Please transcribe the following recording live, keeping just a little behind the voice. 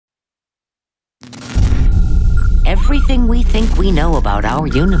everything we think we know about our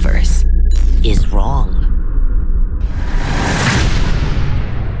universe is wrong.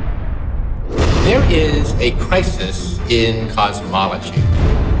 There is a crisis in cosmology.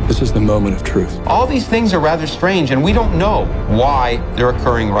 This is the moment of truth. All these things are rather strange, and we don't know why they're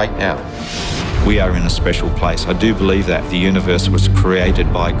occurring right now. We are in a special place. I do believe that the universe was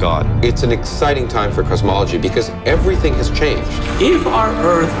created by God. It's an exciting time for cosmology because everything has changed. If our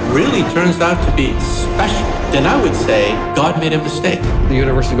Earth really turns out to be special, then I would say God made a mistake. The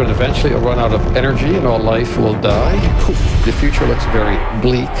universe is going to eventually run out of energy and all life will die. The future looks very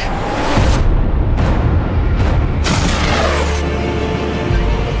bleak.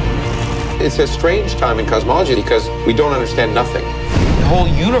 It's a strange time in cosmology because we don't understand nothing. Whole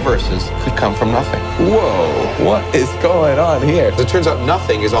universes could come from nothing. Whoa, what is going on here? As it turns out,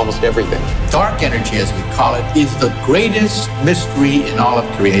 nothing is almost everything. Dark energy, as we call it, is the greatest mystery in all of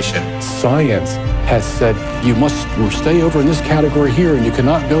creation. Science has said you must stay over in this category here and you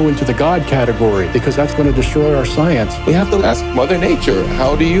cannot go into the God category because that's going to destroy our science. We have to ask Mother Nature,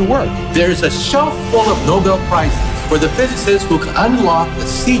 how do you work? There's a shelf full of Nobel Prizes for the physicists who can unlock the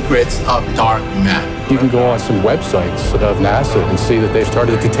secrets of dark matter. You can go on some websites of NASA and see that they've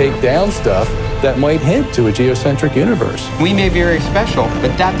started to take down stuff that might hint to a geocentric universe. We may be very special,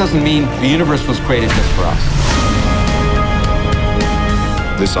 but that doesn't mean the universe was created just for us.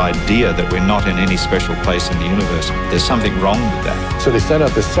 This idea that we're not in any special place in the universe, there's something wrong with that. So they send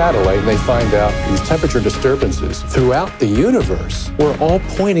up this satellite and they find out these temperature disturbances throughout the universe were all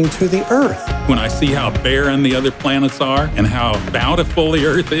pointing to the Earth. When I see how barren the other planets are and how bountiful the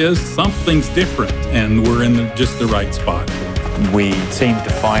Earth is, something's different, and we're in just the right spot. We seem to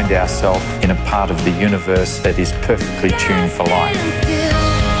find ourselves in a part of the universe that is perfectly tuned for life.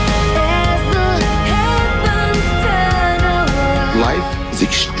 Life is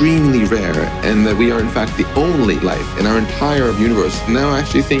extremely rare, and that we are in fact the only life in our entire universe. Now I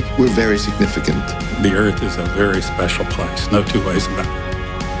actually think we're very significant. The Earth is a very special place, no two ways about it.